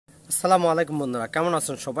আসসালামু আলাইকুম বন্ধুরা, কেমন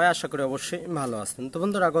আছেন সবাই? আশা করি অবশ্যই ভালো আছেন। তো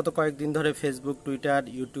বন্ধুরা, গত কয়েকদিন ধরে ফেসবুক, টুইটার,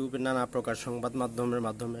 ইউটিউব নানা প্রকার সংবাদ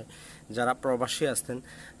মাধ্যমে যারা প্রবাসী আছেন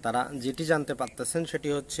তারা যেটি জানতে পারতেছেন সেটি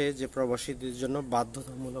হচ্ছে যে প্রবাসীদের জন্য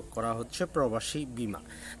বাধ্যতামূলক করা হচ্ছে প্রবাসী বিমা।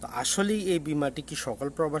 তো আসলেই এই বিমাটি কি সকল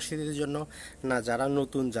প্রবাসীদের জন্য, না যারা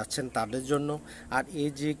নতুন যাচ্ছেন তাদের জন্য? আর এই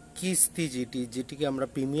যে কিস্তি যেটিকে আমরা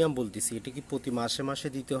প্রিমিয়াম বলতেছি, এটি কি প্রতি মাসে মাসে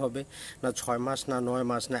দিতে হবে, না 6 মাস, না 9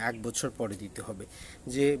 মাস, না 1 বছর পরে দিতে হবে?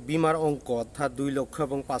 যে বিমার অঙ্ক অর্থাৎ 2 লক্ষ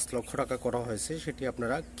এবং 5 লক্ষ টাকা করা হয়েছে, সেটি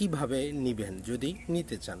আপনারা কিভাবে নেবেন যদি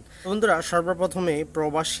নিতে চান? বন্ধুরা, সর্বপ্রথমে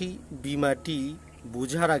প্রবাসী বিমাটি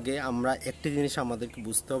বোঝার আগে আমরা একটি জিনিস আমাদেরকে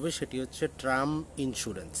বুঝতে হবে, সেটি হচ্ছে টার্ম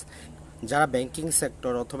ইন্স্যুরেন্স। যারা ব্যাংকিং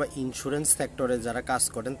সেক্টর অথবা ইন্স্যুরেন্স সেক্টরে যারা কাজ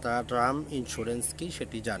করেন তারা টার্ম ইন্স্যুরেন্স কি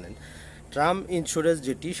সেটি জানেন। টার্ম ইন্স্যুরেন্স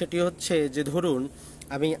সেটি হচ্ছে যে ধরুন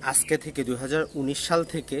আমি আজকে থেকে 2019 সাল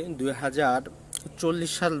থেকে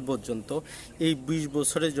 2040 সাল পর্যন্ত এই 20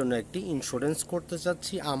 বছরের জন্য একটি ইন্স্যুরেন্স করতে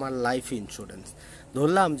চাচ্ছি, আমার লাইফ ইন্স্যুরেন্স।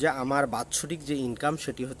 ধরলাম যে আমার বাৎসরিক যে ইনকাম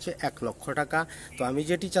সেটি হচ্ছে 1 লক্ষ টাকা। তো আমি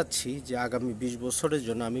যেটি চাচ্ছি যে আগামী 20 বছরের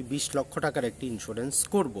জন্য আমি 20 লক্ষ টাকার একটি ইন্স্যুরেন্স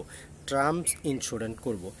করব, টার্মস ইন্স্যুরেন্স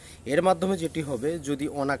করব। এর মাধ্যমে যেটি হবে, যদি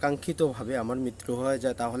অনাকাঙ্ক্ষিতভাবে আমার মৃত্যু হয়ে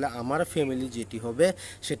যায় তাহলে আমার ফ্যামিলি যেটি হবে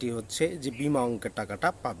সেটি হচ্ছে যে বিমা অঙ্কের টাকাটা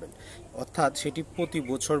পাবেন, অর্থাৎ সেটি প্রতি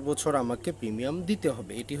বছর আমাকে প্রিমিয়াম দিতে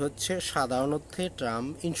হবে। এটি হচ্ছে সাধারণ অর্থে টার্ম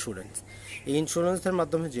ইন্স্যুরেন্স। এই ইন্স্যুরেন্সের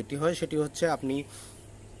মাধ্যমে যেটি হয় সেটি হচ্ছে আপনি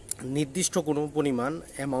নির্দিষ্ট কোনো পরিমাণ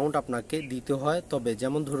অ্যামাউন্ট আপনাকে দিতে হয়। তবে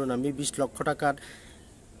যেমন ধরুন আমি 20 লক্ষ টাকার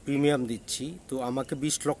প্রিমিয়াম দিচ্ছি, তো আমাকে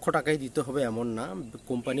 20 লক্ষ টাকাই দিতে হবে এমন না,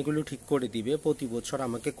 কোম্পানিগুলো ঠিক করে দিবে প্রতি বছর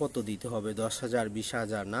আমাকে কত দিতে হবে, 10,000,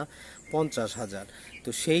 20,000, না 50,000। তো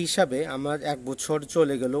সেই হিসাবে আমার 1 বছর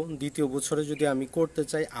চলে গেল, দ্বিতীয় বছরে যদি আমি করতে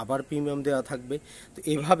চাই আবার প্রিমিয়াম দেওয়া থাকবে। তো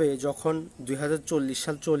এভাবে যখন 2040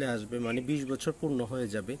 সাল চলে আসবে, মানে 20 বছর পূর্ণ হয়ে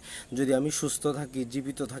যাবে, যদি আমি সুস্থ থাকি,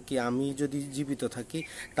 জীবিত থাকি, আমি যদি জীবিত থাকি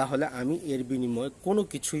তাহলে আমি এর বিনিময়ে কোনো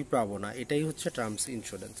কিছুই পাবো না। এটাই হচ্ছে টার্মস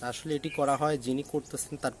ইন্স্যুরেন্স। আসলে এটি করা হয় যিনি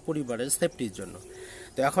করতেছেন তার পরিবারের সেফটির জন্য।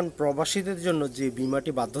 তো এখন প্রবাসীদের জন্য যে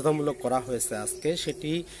বিমাটি বাধ্যতামূলক করা হয়েছে আজকে,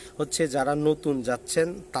 সেটি হচ্ছে যারা নতুন যাচ্ছেন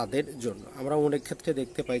তাদের জন্য। আমরা অনেক ক্ষেত্রে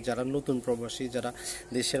দেখতে পাই যারা নতুন প্রবাসী, যারা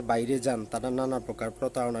দেশের বাইরে যান, তারা নানা প্রকার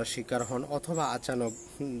প্রতারণার শিকার হন অথবা আচানক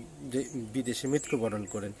বিদেশে মৃত্যুবরণ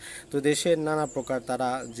করেন। তো দেশের নানা প্রকার তারা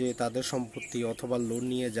যে তাদের সম্পত্তি অথবা লোন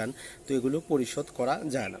নিয়ে যান, তো এগুলো পরিশোধ করা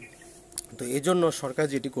যায় না। তো এই জন্য সরকার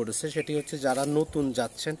যেটি করেছে সেটি হচ্ছে যারা নতুন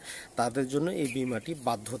যাচ্ছেন তাদের জন্য এই বিমাটি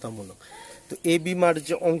বাধ্যতামূলক। তো এই বিমার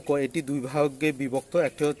যে অঙ্ক, এটি 2 ভাগে বিভক্ত।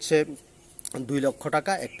 একটি হচ্ছে 2 লক্ষ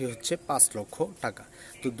টাকা, একটি হচ্ছে 5 লক্ষ টাকা।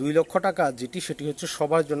 তো 2 লক্ষ টাকা সেটি হচ্ছে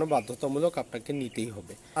সবার জন্য বাধ্যতামূলক, আপনাকে নিতেই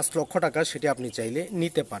হবে। 5 লক্ষ টাকা সেটি আপনি চাইলে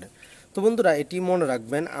নিতে পারেন। তো বন্ধুরা, এটি মনে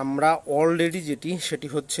রাখবেন, আমরা অলরেডি সেটি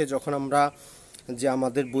হচ্ছে যখন আমরা যে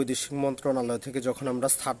আমাদের বৈদেশিক মন্ত্রণালয় থেকে যখন আমরা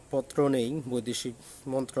ছাড়পত্র নেই, বৈদেশিক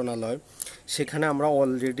মন্ত্রণালয়, সেখানে আমরা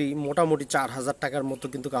অলরেডি মোটামুটি 4,000 টাকার মতো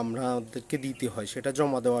কিন্তু আমাদেরকে দিতে হয়। সেটা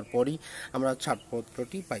জমা দেওয়ার পরই আমরা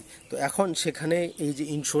ছাড়পত্রটি পাই। তো এখন সেখানে এই যে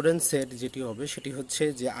ইন্স্যুরেন্সের যেটি হবে সেটি হচ্ছে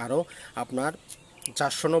যে আরও আপনার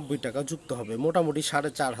 490 টাকা যুক্ত হবে, মোটামুটি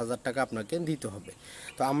 4,500 টাকা আপনাকে দিতে হবে।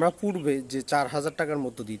 তো আমরা পূর্বে যে 4,000 টাকার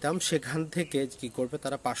মতো দিতাম, সেখান থেকে কি করবে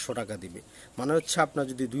তারা 500 টাকা দিবে। মানে হচ্ছে আপনার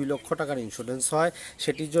যদি 2 লক্ষ টাকার ইন্স্যুরেন্স হয়,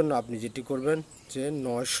 সেটির জন্য আপনি যেটি করবেন যে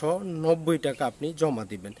 990 টাকা আপনি জমা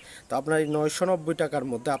দিবেন। তো আপনার এই 990 টাকার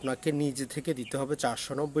মধ্যে আপনাকে নিজে থেকে দিতে হবে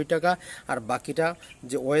 490 টাকা, আর বাকিটা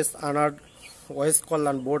যে ওয়েস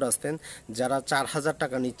কল্যাণ বোর্ড আসতেন, যারা 4,000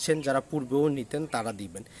 টাকা নিচ্ছেন, যারা পূর্বেও নিতেন, তারা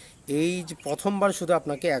দিবেন। এই যে প্রথমবার শুধু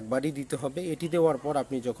আপনাকে একবারই দিতে হবে। এটি দেওয়ার পর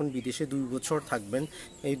আপনি যখন বিদেশে 2 বছর থাকবেন,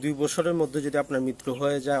 এই 2 বছরের মধ্যে যদি আপনার মৃত্যু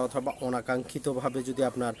হয়ে যায় অথবা অনাকাঙ্ক্ষিতভাবে যদি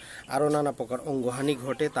আপনার আরও নানা প্রকার অঙ্গহানি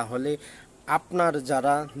ঘটে, তাহলে আপনার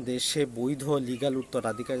যারা দেশে বৈধ লিগ্যাল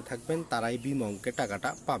উত্তরাধিকারী থাকবেন তারাই বিমা অঙ্কের টাকাটা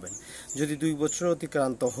পাবেন। যদি 2 বছর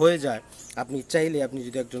অতিক্রান্ত হয়ে যায়, আপনি চাইলে, আপনি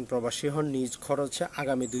যদি একজন প্রবাসী হন, নিজ খরচে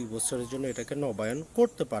আগামী 2 বছরের জন্য এটাকে নবায়ন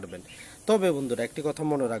করতে পারবেন। তবে বন্ধুরা, একটি কথা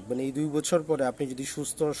মনে রাখবেন, এই 2 বছর পরে আপনি যদি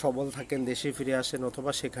সুস্থ সবল থাকেন, দেশে ফিরে আসেন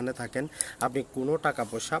অথবা সেখানে থাকেন, আপনি কোনো টাকা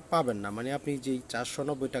পয়সা পাবেন না। মানে আপনি যেই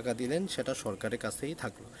 490 টাকা দিলেন সেটা সরকারের কাছেই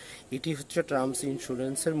থাকলো। এটি হচ্ছে টার্মস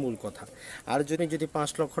ইন্স্যুরেন্সের মূল কথা। আর যদি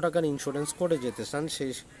 5 লক্ষ টাকার ইন্স্যুরেন্স করে যেতে চান,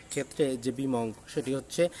 সেই ক্ষেত্রে যে বিমা অঙ্ক সেটি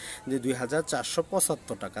হচ্ছে যে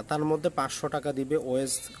 2,475 টাকা। তার মধ্যে 500 টাকা দিবে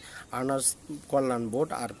ওয়েস আর্নার্স কল্যাণ বোর্ড,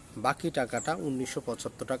 আর বাকি টাকাটা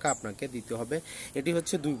 1975 টাকা আপনাকে দিতে হবে। এটি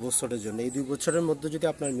হচ্ছে 2 বছরের জন্য। এই 2 বছরের মধ্যে যদি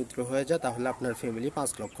আপনার মৃত্যু হয়ে যায় তাহলে আপনার ফ্যামিলি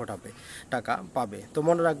 5 লক্ষ টাকা পাবে। তো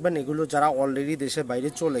মনে রাখবেন, এগুলো যারা অলরেডি দেশের বাইরে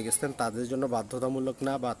চলে গেছেন তাদের জন্য বাধ্যতামূলক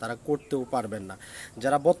না, বা তারা করতেও পারবেন না।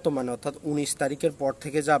 যারা বর্তমানে অর্থাৎ 19 তারিখের পর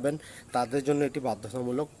থেকে যাবেন তাদের জন্য এটি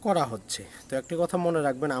বাধ্যতামূলক করা হচ্ছে। তো একটি কথা মনে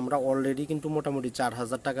রাখবেন, আমরা অলরেডি কিন্তু মোটামুটি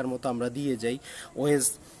 4000 টাকার মতো আমরা দিয়ে যাই ওয়েজ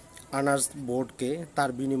আর্নার্স বোর্ডকে,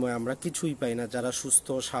 তার বিনিময়ে আমরা কিছুই পাই না। যারা সুস্থ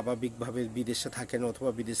স্বাভাবিকভাবে বিদেশে থাকেন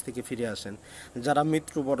অথবা বিদেশ থেকে ফিরে আসেন, যারা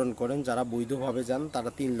মৃত্যুবরণ করেন, যারা বৈধভাবে যান, তারা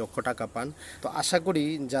 3 লক্ষ টাকা পান। তো আশা করি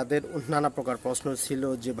যাদের নানা প্রকার প্রশ্ন ছিল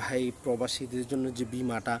যে ভাই প্রবাসীদের জন্য যে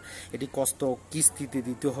বিমাটা এটি কত কিস্তিতে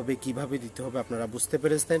দিতে হবে, কিভাবে দিতে হবে, আপনারা বুঝতে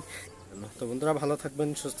পেরেছেন। তো বন্ধুরা, ভালো থাকবেন,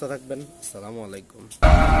 সুস্থ থাকবেন। আসসালামু আলাইকুম।